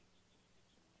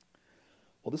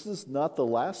Well, this is not the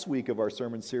last week of our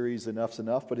sermon series, Enough's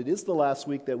Enough, but it is the last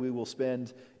week that we will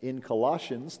spend in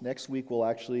Colossians. Next week, we'll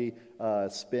actually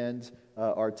spend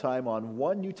our time on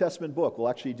one New Testament book. We'll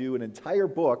actually do an entire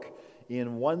book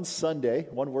in one Sunday,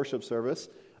 one worship service.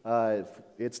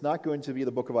 It's not going to be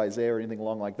the book of Isaiah or anything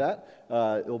along like that.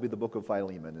 It'll be the book of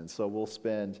Philemon. And so we'll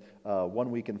spend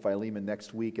 1 week in Philemon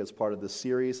next week as part of this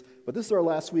series. But this is our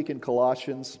last week in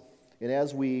Colossians. And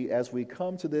as we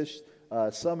come to this,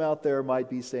 some out there might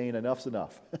be saying enough's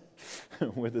enough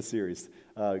with the series.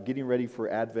 Getting ready for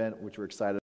Advent, which we're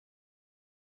excited about.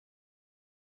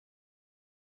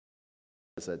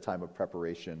 It's a time of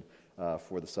preparation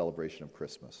for the celebration of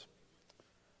Christmas.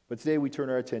 But today we turn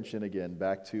our attention again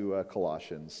back to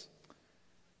Colossians.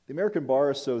 The American Bar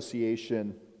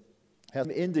Association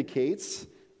indicates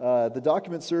the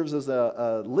document serves as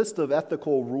a list of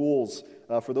ethical rules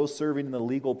for those serving in the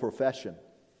legal profession.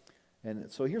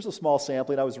 And so here's a small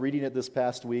sampling. I was reading it this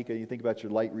past week, and you think about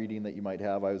your light reading that you might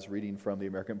have. I was reading from the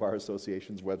American Bar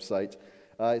Association's website.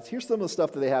 Here's some of the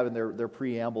stuff that they have in their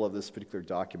preamble of this particular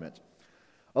document.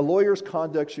 A lawyer's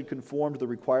conduct should conform to the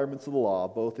requirements of the law,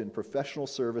 both in professional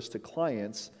service to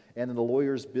clients and in the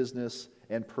lawyer's business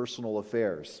and personal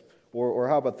affairs. Or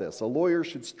how about this? A lawyer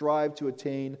should strive to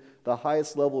attain the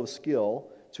highest level of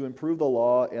skill to improve the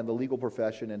law and the legal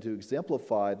profession and to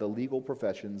exemplify the legal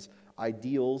profession's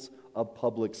ideals of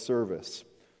public service.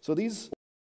 So these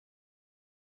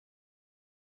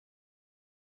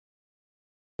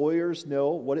lawyers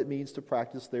know what it means to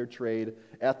practice their trade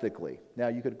ethically. Now,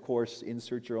 you could, of course,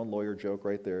 insert your own lawyer joke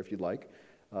right there if you'd like.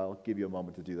 I'll give you a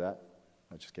moment to do that.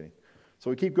 I'm just kidding. So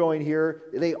we keep going here.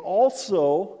 They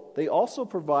also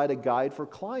provide a guide for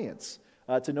clients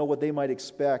to know what they might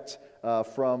expect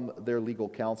from their legal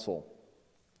counsel.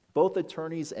 Both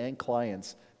attorneys and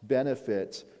clients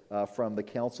benefit from the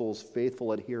counsel's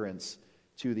faithful adherence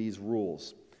to these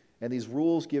rules. And these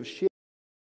rules give shape,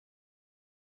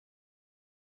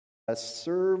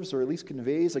 serves or at least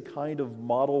conveys a kind of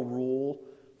model rule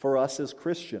for us as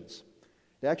Christians.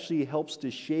 It actually helps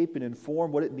to shape and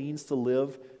inform what it means to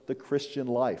live the Christian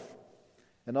life.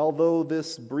 And although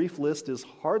this brief list is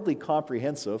hardly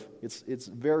comprehensive, it's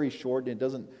very short and it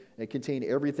doesn't contain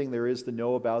everything there is to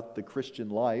know about the Christian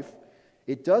life,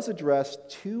 it does address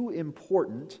two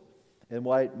important, and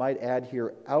what I might add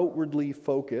here, outwardly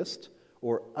focused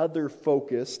or other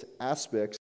focused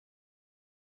aspects.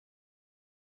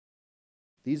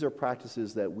 These are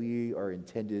practices that we are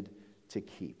intended to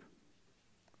keep.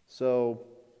 So,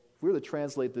 if we were to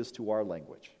translate this to our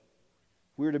language,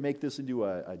 if we were to make this into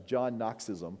a John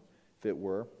Knoxism, if it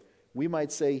were, we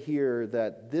might say here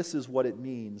that this is what it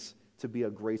means to be a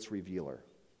grace revealer.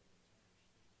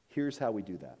 Here's how we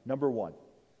do that. Number one,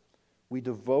 we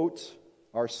devote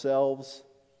ourselves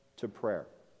to prayer.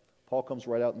 Paul comes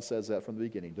right out and says that from the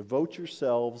beginning. Devote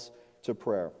yourselves to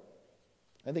prayer.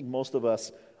 I think most of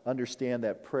us understand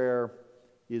that prayer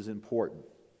is important.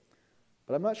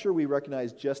 But I'm not sure we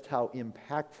recognize just how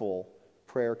impactful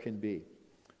prayer can be.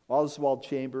 Oswald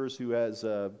Chambers, who has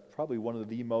probably one of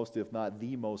the most, if not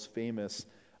the most famous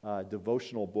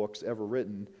devotional books ever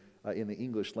written in the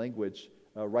English language,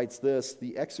 writes this: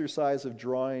 the exercise of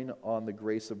drawing on the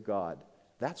grace of God.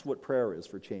 That's what prayer is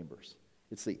for Chambers.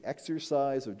 It's the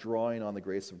exercise of drawing on the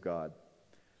grace of God.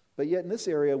 But yet in this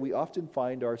area, we often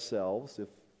find ourselves, if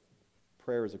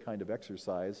prayer is a kind of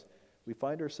exercise, we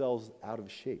find ourselves out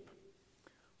of shape.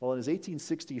 Well, in his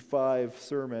 1865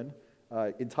 sermon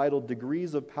entitled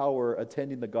Degrees of Power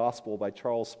Attending the Gospel by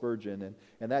Charles Spurgeon,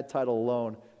 and that title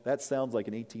alone, that sounds like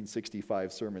an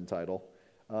 1865 sermon title.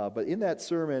 But in that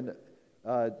sermon,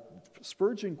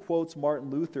 Spurgeon quotes Martin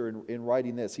Luther in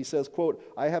writing this. He says, quote,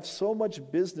 "I have so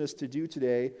much business to do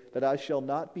today that I shall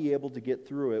not be able to get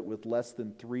through it with less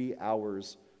than 3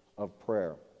 hours of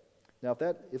prayer." Now,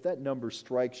 if that number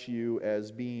strikes you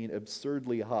as being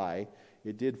absurdly high,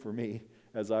 it did for me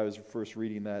as I was first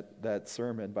reading that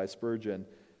sermon by Spurgeon.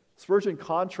 Spurgeon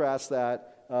contrasts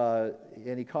that,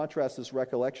 and he contrasts this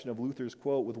recollection of Luther's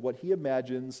quote with what he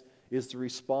imagines is the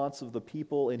response of the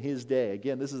people in his day.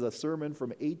 Again, this is a sermon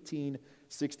from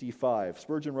 1865.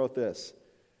 Spurgeon wrote this.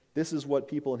 This is what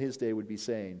people in his day would be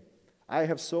saying: "I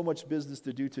have so much business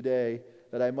to do today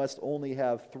that I must only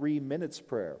have 3 minutes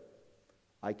prayer.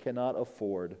 I cannot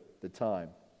afford the time."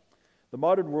 The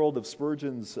modern world of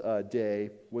Spurgeon's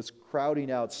day was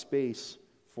crowding out space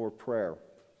for prayer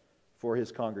for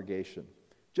his congregation.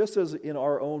 Just as in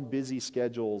our own busy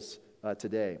schedules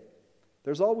today,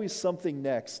 there's always something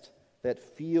next that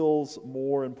feels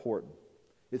more important.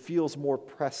 It feels more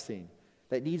pressing,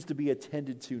 that needs to be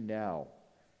attended to now.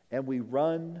 And we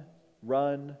run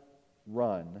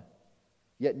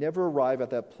yet never arrive at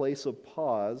that place of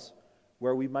pause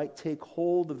where we might take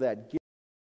hold of that gift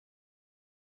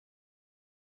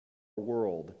of the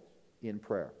world in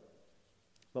prayer.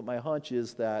 But my hunch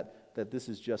is that this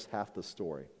is just half the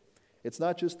story. It's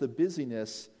not just the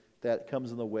busyness that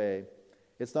comes in the way.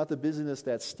 It's not the busyness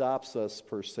that stops us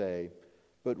per se,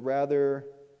 but rather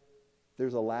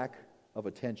there's a lack of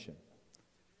attention.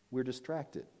 We're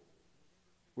distracted.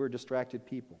 We're distracted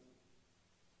people.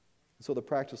 So the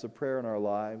practice of prayer in our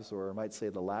lives, or I might say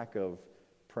the lack of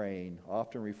praying,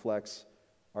 often reflects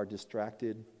our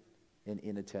distracted and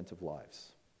inattentive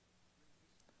lives.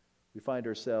 We find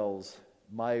ourselves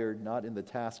mired not in the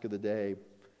task of the day,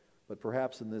 but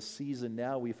perhaps in this season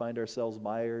now we find ourselves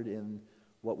mired in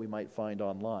what we might find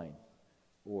online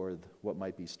or what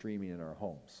might be streaming in our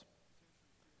homes.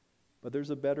 But there's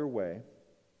a better way,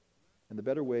 and the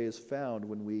better way is found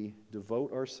when we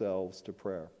devote ourselves to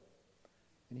prayer.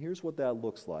 And here's what that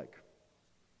looks like.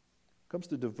 When it comes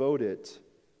to devote it,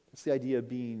 it's the idea of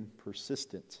being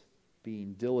persistent,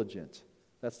 being diligent.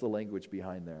 That's the language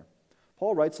behind there.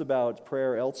 Paul writes about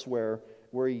prayer elsewhere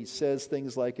where he says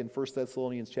things like in 1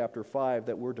 Thessalonians chapter 5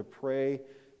 that we're to pray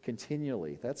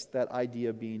continually. That's that idea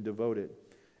of being devoted.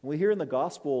 And we hear in the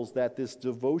Gospels that this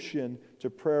devotion to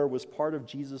prayer was part of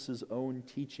Jesus' own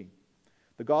teaching.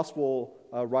 The Gospel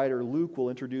writer Luke will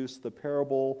introduce the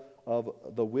parable of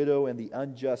the widow and the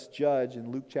unjust judge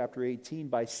in Luke chapter 18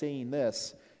 by saying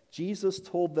this: Jesus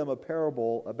told them a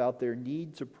parable about their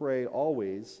need to pray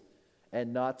always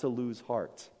and not to lose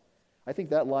heart. I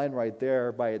think that line right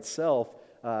there by itself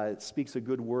speaks a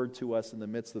good word to us in the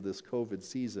midst of this COVID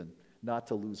season, not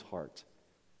to lose heart.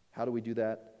 How do we do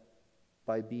that?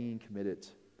 By being committed,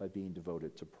 by being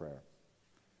devoted to prayer.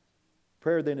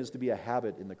 Prayer then is to be a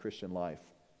habit in the Christian life.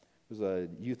 There's a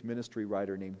youth ministry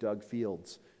writer named Doug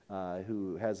Fields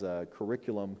who has a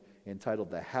curriculum entitled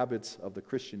The Habits of the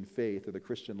Christian Faith or the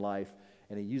Christian Life,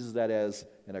 and he uses that as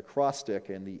an acrostic,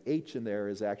 and the H in there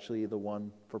is actually the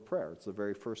one for prayer. It's the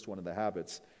very first one of the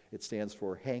habits. It stands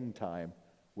for hang time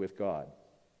with God.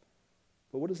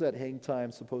 But what is that hang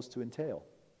time supposed to entail?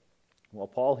 Well,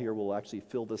 Paul here will actually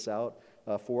fill this out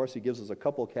for us. He gives us a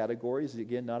couple categories.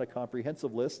 Again, not a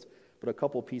comprehensive list, but a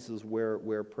couple pieces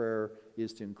where prayer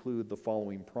is to include the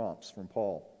following prompts from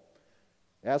Paul.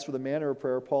 As for the manner of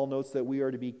prayer, Paul notes that we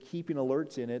are to be keeping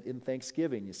alerts in it in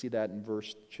thanksgiving. You see that in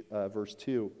verse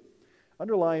 2.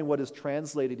 Underlying what is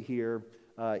translated here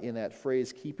in that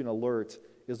phrase, keeping alert,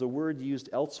 is a word used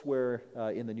elsewhere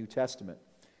in the New Testament.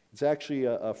 It's actually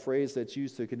a phrase that's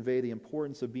used to convey the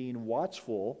importance of being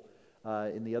watchful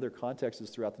in the other contexts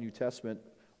throughout the New Testament,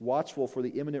 watchful for the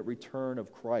imminent return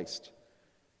of Christ.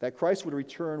 That Christ would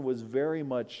return was very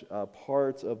much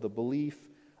part of the belief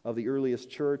of the earliest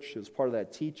church. It was part of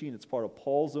that teaching. It's part of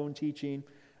Paul's own teaching.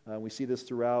 We see this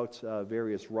throughout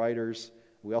various writers.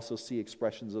 We also see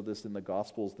expressions of this in the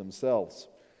Gospels themselves.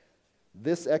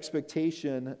 This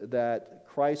expectation that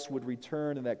Christ would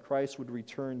return and that Christ would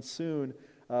return soon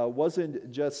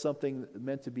wasn't just something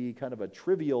meant to be kind of a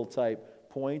trivial type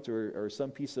point or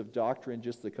some piece of doctrine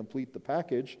just to complete the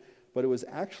package, but it was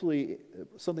actually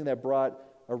something that brought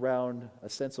around a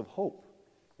sense of hope.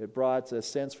 It brought a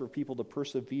sense for people to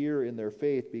persevere in their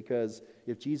faith, because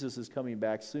if Jesus is coming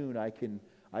back soon, I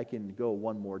can go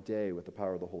one more day with the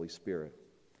power of the Holy Spirit.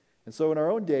 And so in our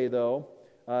own day, though,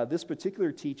 this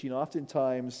particular teaching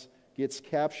oftentimes gets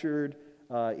captured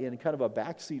in kind of a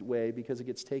backseat way because it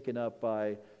gets taken up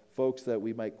by folks that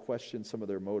we might question some of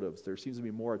their motives. There seems to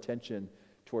be more attention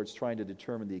towards trying to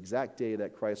determine the exact day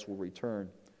that Christ will return.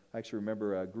 I actually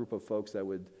remember a group of folks that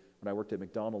would, when I worked at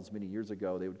McDonald's many years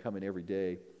ago, they would come in every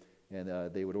day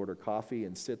and they would order coffee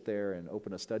and sit there and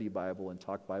open a study Bible and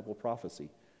talk Bible prophecy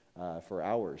for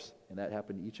hours. And that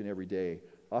happened each and every day,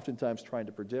 oftentimes trying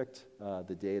to predict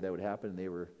the day that would happen, and they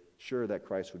were sure that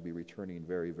Christ would be returning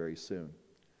very, very soon.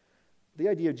 The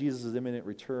idea of Jesus' imminent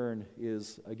return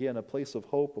is, again, a place of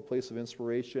hope, a place of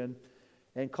inspiration.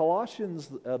 And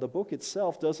Colossians, the book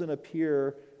itself, doesn't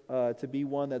appear to be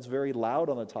one that's very loud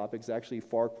on the topic. It's actually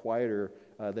far quieter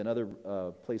than other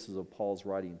places of Paul's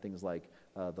writing, things like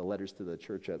the letters to the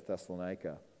church at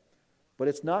Thessalonica. But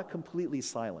it's not completely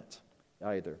silent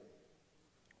either.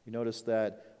 We notice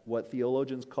that what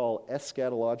theologians call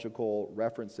eschatological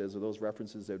references, or those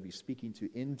references that would be speaking to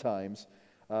end times,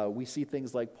 we see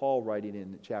things like Paul writing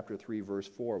in chapter 3, verse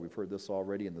 4. We've heard this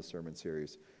already in the sermon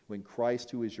series. When Christ,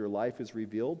 who is your life, is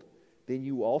revealed, then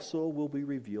you also will be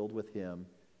revealed with him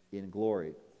in glory.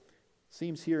 It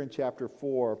seems here in chapter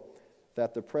 4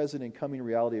 that the present and coming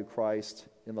reality of Christ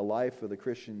in the life of the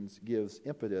Christians gives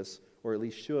impetus, or at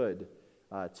least should,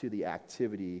 to the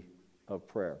activity of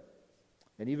prayer.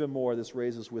 And even more, this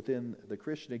raises within the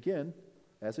Christian, again,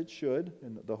 as it should,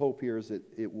 and the hope here is that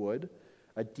it would,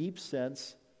 a deep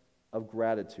sense of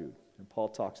gratitude. And Paul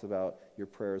talks about your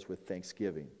prayers with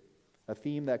thanksgiving, a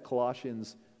theme that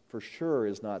Colossians for sure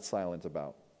is not silent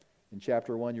about. In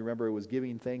chapter 1, you remember it was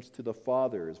giving thanks to the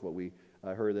Father, is what we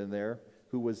heard in there,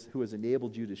 who has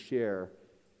enabled you to share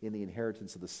in the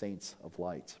inheritance of the saints of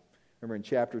light. Remember in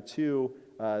chapter 2,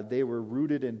 they were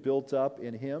rooted and built up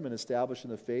in Him and established in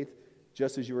the faith,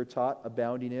 just as you were taught,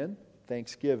 abounding in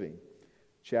thanksgiving.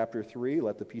 Chapter 3,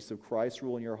 let the peace of Christ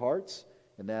rule in your hearts.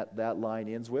 And that line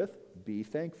ends with, be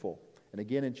thankful. And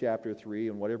again in chapter 3,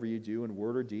 and whatever you do in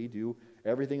word or deed, do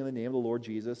everything in the name of the Lord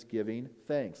Jesus, giving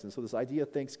thanks. And so this idea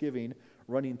of thanksgiving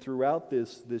running throughout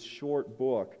this short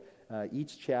book,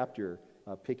 each chapter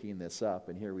picking this up.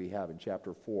 And here we have in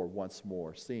chapter 4 once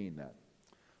more seeing that.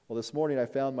 Well, this morning I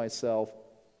found myself,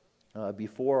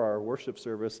 before our worship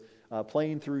service,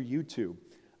 playing through YouTube.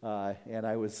 And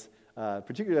I was,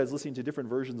 particularly I was listening to different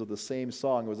versions of the same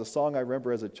song. It was a song I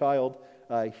remember as a child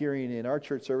hearing in our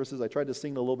church services. I tried to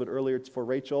sing a little bit earlier for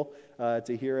Rachel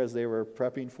to hear as they were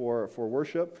prepping for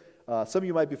worship. Some of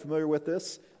you might be familiar with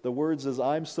this. The words is,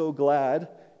 I'm so glad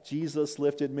Jesus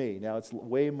lifted me. Now, it's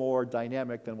way more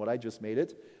dynamic than what I just made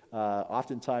it.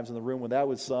 Oftentimes in the room when that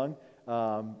was sung,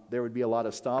 there would be a lot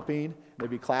of stomping,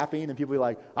 there'd be clapping, and people would be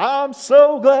like, I'm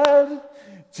so glad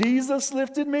Jesus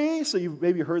lifted me. So you've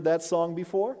maybe heard that song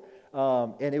before.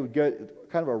 And it would get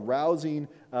kind of a rousing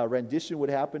rendition would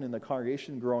happen in the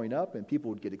congregation growing up, and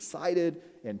people would get excited,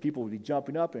 and people would be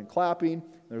jumping up and clapping.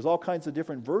 And there's all kinds of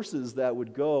different verses that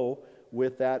would go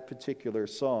with that particular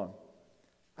song.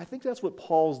 I think that's what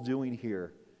Paul's doing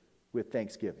here with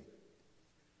Thanksgiving.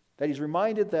 That he's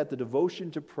reminded that the devotion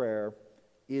to prayer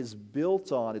is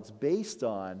built on, it's based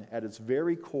on, at its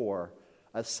very core,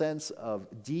 a sense of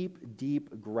deep,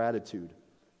 deep gratitude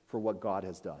for what God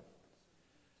has done.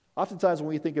 Oftentimes when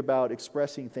we think about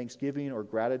expressing thanksgiving or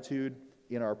gratitude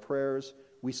in our prayers,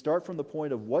 we start from the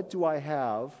point of what do I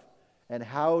have and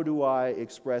how do I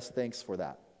express thanks for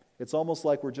that? It's almost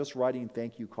like we're just writing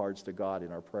thank you cards to God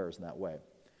in our prayers in that way.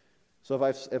 So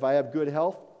if I have good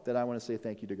health, then I want to say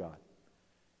thank you to God.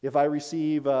 If I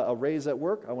receive a raise at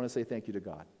work, I want to say thank you to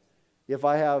God. If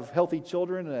I have healthy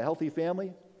children and a healthy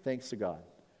family, thanks to God.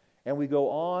 And we go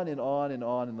on and on and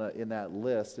on in that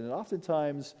list. And it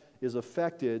oftentimes is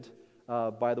affected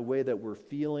by the way that we're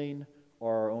feeling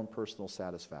or our own personal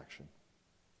satisfaction.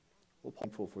 We're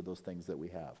thankful for those things that we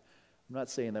have. I'm not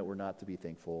saying that we're not to be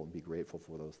thankful and be grateful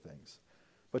for those things.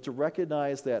 But to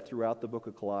recognize that throughout the book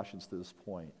of Colossians to this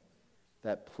point,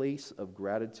 that place of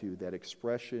gratitude, that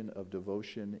expression of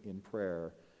devotion in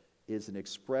prayer is an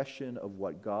expression of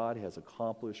what God has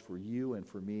accomplished for you and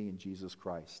for me in Jesus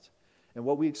Christ. And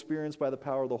what we experience by the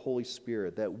power of the Holy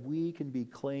Spirit, that we can be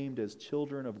claimed as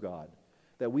children of God,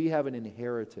 that we have an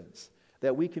inheritance,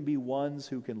 that we can be ones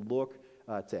who can look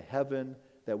to heaven,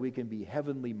 that we can be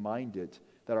heavenly minded,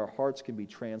 that our hearts can be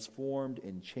transformed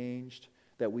and changed,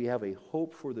 that we have a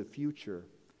hope for the future,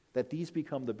 that these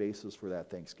become the basis for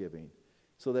that thanksgiving,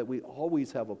 so that we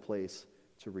always have a place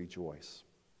to rejoice.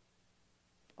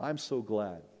 I'm so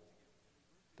glad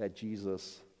that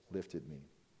Jesus lifted me.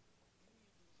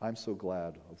 I'm so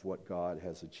glad of what God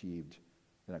has achieved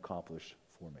and accomplished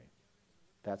for me.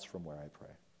 That's from where I pray.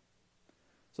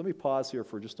 So let me pause here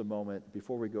for just a moment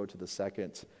before we go to the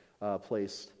second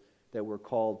place that we're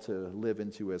called to live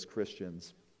into as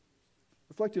Christians.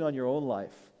 Reflecting on your own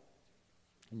life,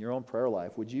 in your own prayer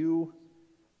life, would you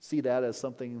see that as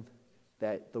something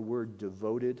that the word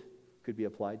devoted could be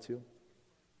applied to?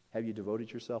 Have you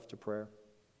devoted yourself to prayer?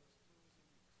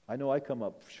 I know I come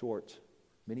up short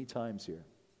many times here.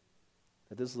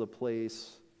 That this is a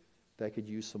place that could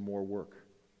use some more work,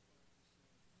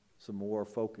 some more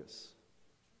focus,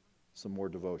 some more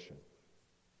devotion.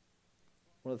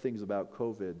 One of the things about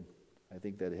COVID, I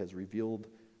think that it has revealed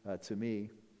to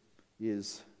me,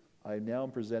 is I now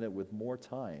am presented with more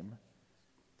time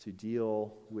to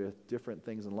deal with different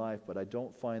things in life, but I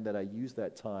don't find that I use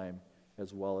that time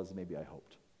as well as maybe I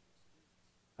hoped.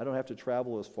 I don't have to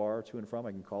travel as far to and from.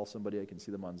 I can call somebody, I can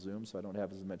see them on Zoom, so I don't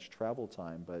have as much travel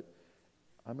time, but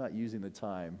I'm not using the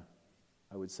time,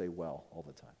 I would say, well, all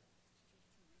the time.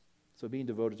 So being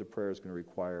devoted to prayer is going to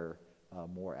require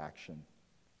more action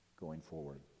going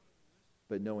forward.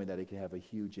 But knowing that it can have a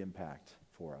huge impact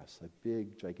for us, a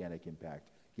big, gigantic impact,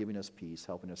 giving us peace,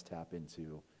 helping us tap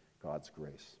into God's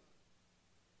grace.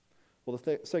 Well,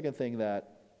 the second thing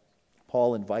that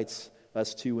Paul invites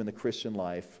us to in the Christian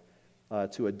life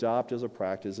to adopt as a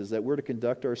practice is that we're to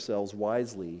conduct ourselves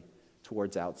wisely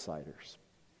towards outsiders.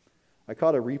 I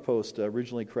caught a repost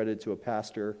originally credited to a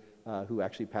pastor who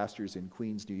actually pastors in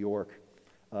Queens, New York.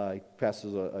 He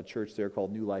pastors a church there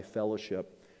called New Life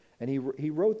Fellowship. And he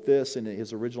wrote this in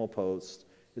his original post.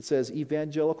 It says,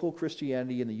 "Evangelical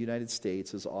Christianity in the United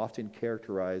States is often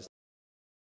characterized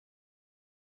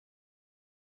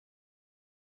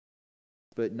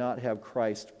but not have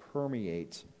Christ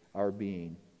permeate our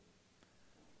being."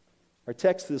 Our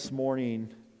text this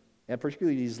morning, and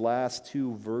particularly these last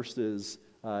two verses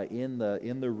in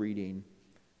the reading,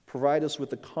 provide us with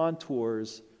the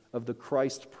contours of the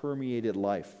Christ-permeated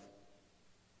life.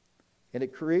 And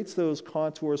it creates those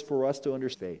contours for us to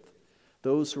understand faith,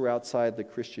 those who are outside the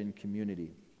Christian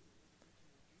community.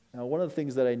 Now, one of the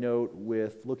things that I note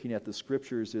with looking at the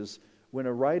Scriptures is when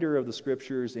a writer of the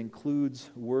Scriptures includes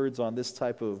words on this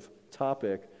type of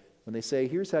topic, when they say,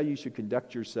 here's how you should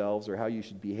conduct yourselves or how you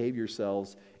should behave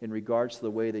yourselves in regards to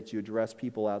the way that you address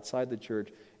people outside the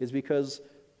church, is because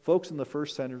folks in the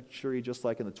first century, just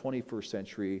like in the 21st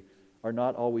century, are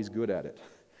not always good at it.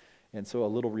 And so a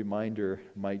little reminder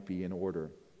might be in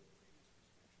order.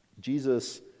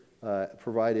 Jesus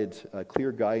provided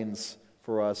clear guidance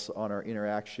for us on our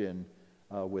interaction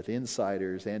with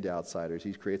insiders and outsiders.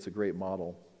 He creates a great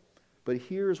model. But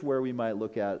here's where we might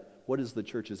look at, what does the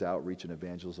church's outreach and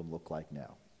evangelism look like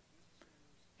now?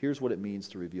 Here's what it means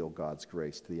to reveal God's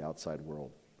grace to the outside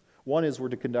world. One is we're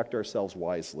to conduct ourselves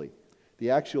wisely.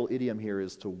 The actual idiom here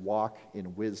is to walk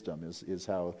in wisdom, is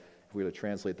how, if we were to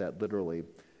translate that literally.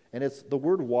 And the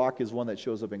word walk is one that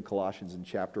shows up in Colossians in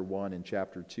chapter 1 and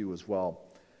chapter 2 as well.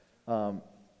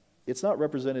 It's not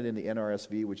represented in the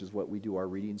NRSV, which is what we do our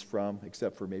readings from,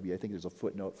 except for maybe, I think there's a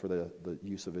footnote for the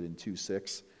use of it in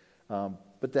 2:6.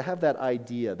 But to have that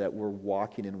idea that we're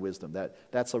walking in wisdom,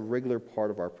 that's a regular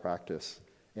part of our practice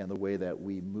and the way that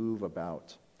we move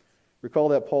about. Recall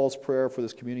that Paul's prayer for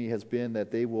this community has been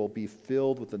that they will be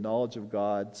filled with the knowledge of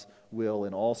God's will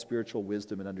and all spiritual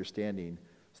wisdom and understanding,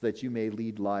 so that you may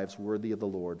lead lives worthy of the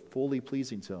Lord, fully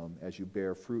pleasing to Him as you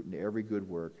bear fruit in every good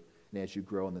work and as you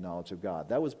grow in the knowledge of God.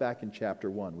 That was back in chapter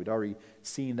 1. We'd already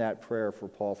seen that prayer for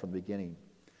Paul from the beginning.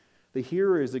 The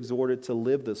hearer is exhorted to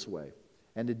live this way,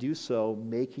 and to do so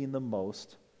making the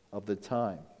most of the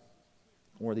time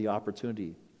or the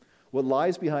opportunity. What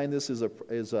lies behind this is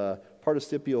a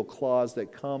participial clause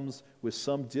that comes with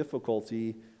some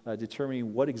difficulty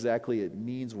determining what exactly it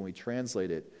means when we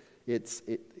translate it.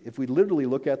 If we literally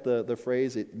look at the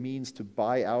phrase, it means to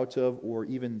buy out of, or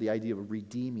even the idea of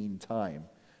redeeming time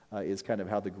is kind of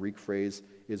how the Greek phrase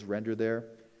is rendered there.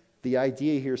 The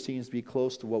idea here seems to be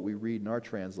close to what we read in our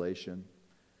translation.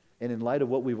 And in light of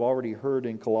what we've already heard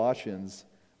in Colossians,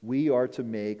 we are to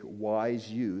make wise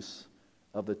use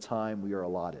of the time we are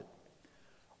allotted.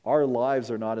 Our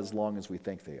lives are not as long as we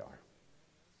think they are.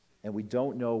 And we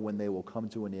don't know when they will come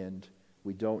to an end.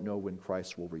 We don't know when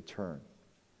Christ will return.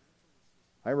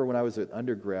 I remember when I was at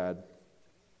undergrad,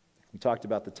 we talked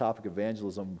about the topic of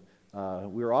evangelism.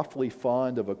 We were awfully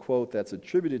fond of a quote that's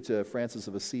attributed to Francis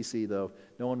of Assisi, though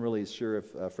no one really is sure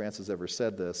if Francis ever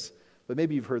said this. But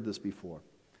maybe you've heard this before.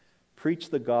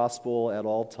 Preach the gospel at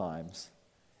all times,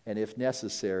 and if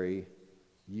necessary,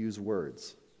 use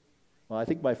words. Well, I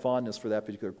think my fondness for that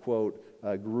particular quote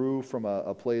grew from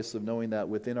a place of knowing that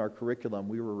within our curriculum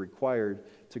we were required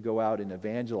to go out and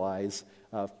evangelize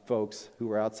folks who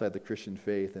were outside the Christian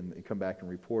faith and come back and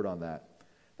report on that.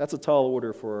 That's a tall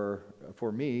order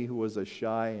for me, who was a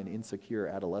shy and insecure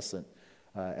adolescent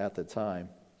at the time.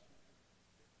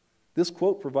 This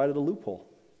quote provided a loophole.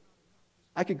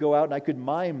 I could go out and I could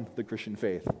mime the Christian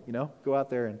faith, go out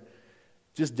there and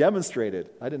just demonstrate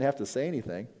it. I didn't have to say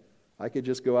anything. I could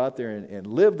just go out there and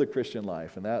live the Christian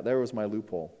life, and there was my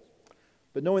loophole.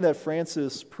 But knowing that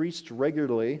Francis preached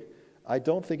regularly, I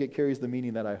don't think it carries the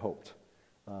meaning that I hoped,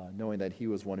 knowing that he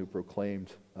was one who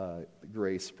proclaimed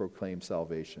grace, proclaimed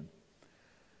salvation.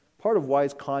 Part of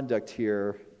wise conduct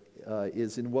here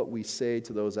is in what we say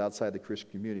to those outside the Christian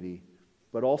community,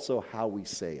 but also how we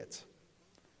say it.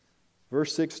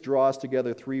 Verse 6 draws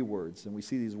together three words, and we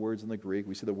see these words in the Greek.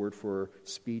 We see the word for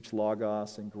speech,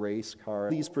 logos, and grace,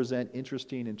 charis. These present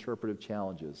interesting interpretive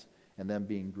challenges, and them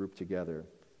being grouped together.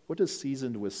 What does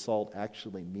seasoned with salt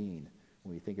actually mean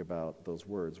when we think about those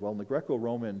words? Well, in the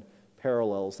Greco-Roman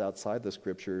parallels outside the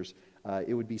Scriptures,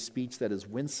 it would be speech that is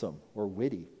winsome or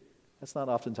witty. That's not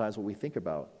oftentimes what we think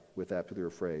about with that particular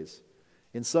phrase.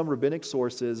 In some rabbinic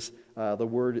sources, the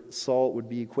word salt would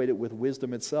be equated with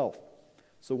wisdom itself.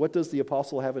 So what does the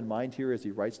apostle have in mind here as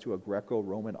he writes to a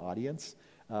Greco-Roman audience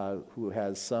who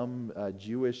has some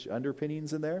Jewish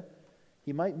underpinnings in there?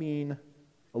 He might mean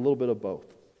a little bit of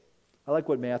both. I like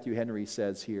what Matthew Henry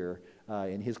says here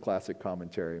in his classic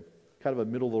commentary, kind of a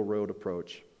middle-of-the-road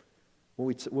approach.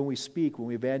 when we speak, when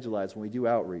we evangelize, when we do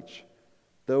outreach,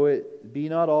 though it be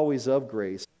not always of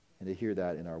grace, and to hear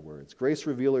that in our words. Grace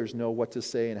revealers know what to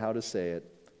say and how to say it,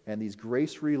 and these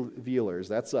grace revealers,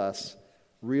 that's us,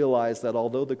 realize that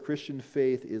although the Christian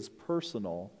faith is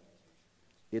personal,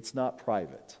 it's not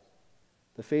private.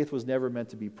 The faith was never meant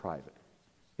to be private.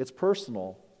 It's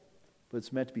personal, but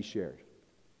it's meant to be shared.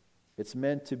 It's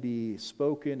meant to be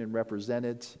spoken and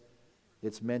represented.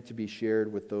 It's meant to be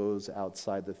shared with those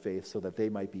outside the faith so that they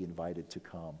might be invited to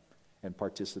come and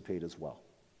participate as well.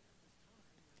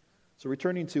 So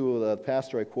returning to the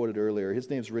pastor I quoted earlier, his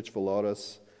name's Rich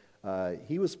Valotas.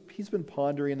 He's been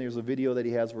pondering. There's a video that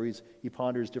he has where he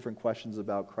ponders different questions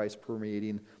about Christ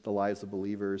permeating the lives of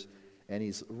believers, and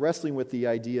he's wrestling with the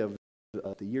idea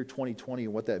of the year 2020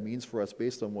 and what that means for us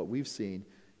based on what we've seen.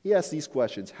 He asks these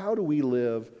questions: how do we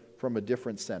live from a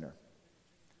different center?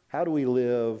 How do we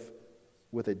live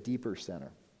with a deeper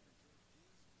center?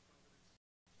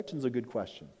 The question's a good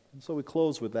question. And so we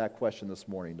close with that question this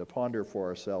morning to ponder for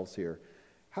ourselves here.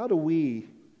 How do we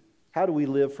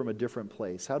live from a different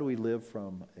place? How do we live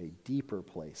from a deeper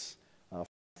place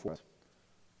for us?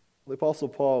 The Apostle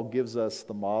Paul gives us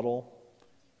the model,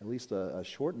 at least a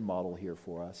shortened model here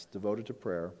for us, devoted to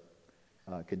prayer,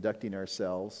 conducting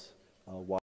ourselves,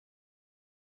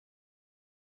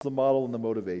 the model and the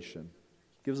motivation.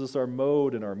 Gives us our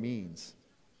mode and our means.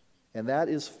 And that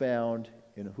is found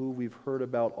in who we've heard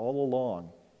about all along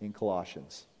in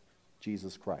Colossians,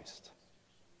 Jesus Christ.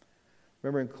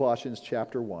 Remember in Colossians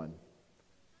chapter 1,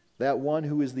 that one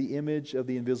who is the image of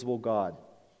the invisible God,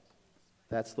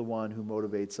 that's the one who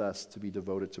motivates us to be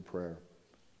devoted to prayer,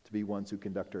 to be ones who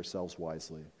conduct ourselves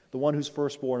wisely. The one who's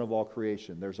firstborn of all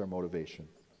creation, there's our motivation.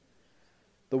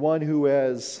 The one who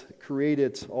has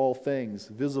created all things,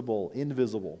 visible,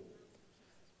 invisible.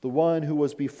 The one who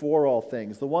was before all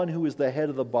things. The one who is the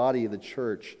head of the body of the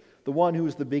church. The one who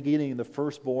is the beginning, the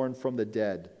firstborn from the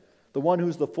dead. The one who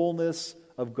is the fullness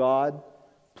of God,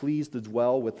 pleased to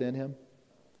dwell within him.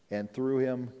 And through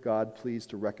him, God pleased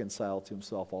to reconcile to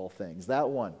himself all things. That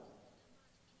one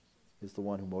is the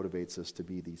one who motivates us to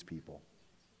be these people.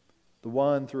 The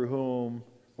one through whom,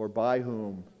 or by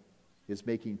whom, is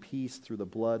making peace through the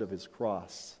blood of his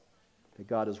cross, that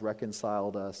God has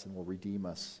reconciled us and will redeem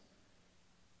us.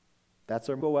 That's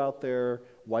our go out there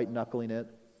white-knuckling it.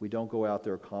 We don't go out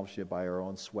there accomplishing it by our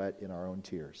own sweat and our own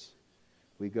tears.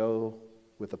 We go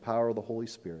with the power of the Holy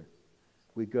Spirit.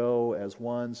 We go as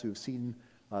ones who've seen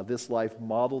this life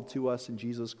modeled to us in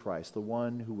Jesus Christ, the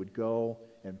one who would go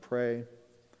and pray,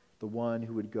 the one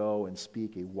who would go and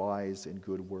speak a wise and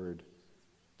good word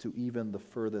to even the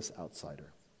furthest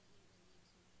outsider.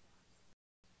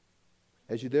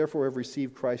 As you therefore have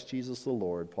received Christ Jesus the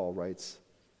Lord, Paul writes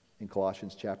in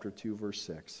Colossians chapter 2, verse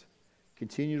 6,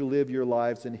 continue to live your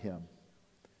lives in him.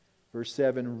 Verse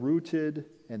 7, rooted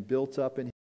and built up in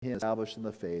him, established in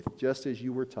the faith, just as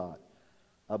you were taught,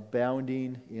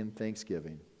 abounding in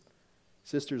thanksgiving.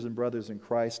 Sisters and brothers in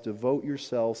Christ, devote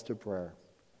yourselves to prayer.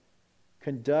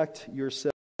 Conduct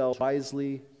yourselves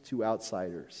wisely to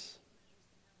outsiders.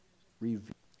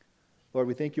 Lord,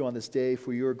 we thank you on this day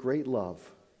for your great love.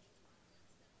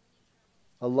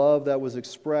 A love that was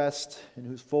expressed and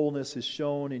whose fullness is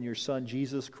shown in your Son,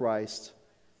 Jesus Christ,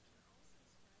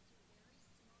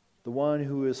 the one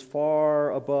who is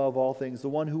far above all things, the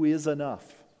one who is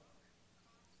enough.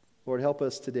 Lord, help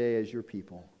us today as your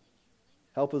people.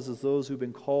 Help us as those who've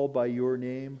been called by your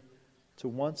name to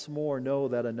once more know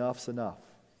that enough's enough.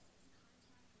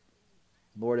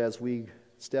 Lord, as we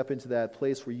step into that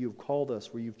place where you've called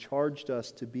us, where you've charged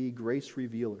us to be grace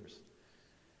revealers,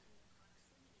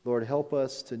 Lord, help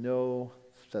us to know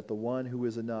that the one who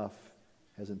is enough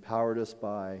has empowered us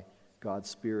by God's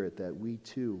Spirit, that we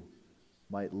too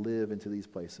might live into these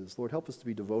places. Lord, help us to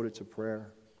be devoted to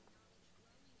prayer.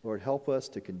 Lord, help us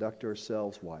to conduct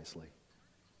ourselves wisely,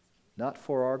 not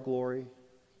for our glory,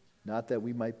 not that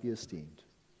we might be esteemed,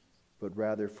 but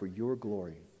rather for your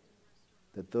glory,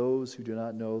 that those who do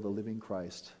not know the living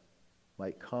Christ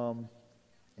might come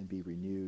and be renewed.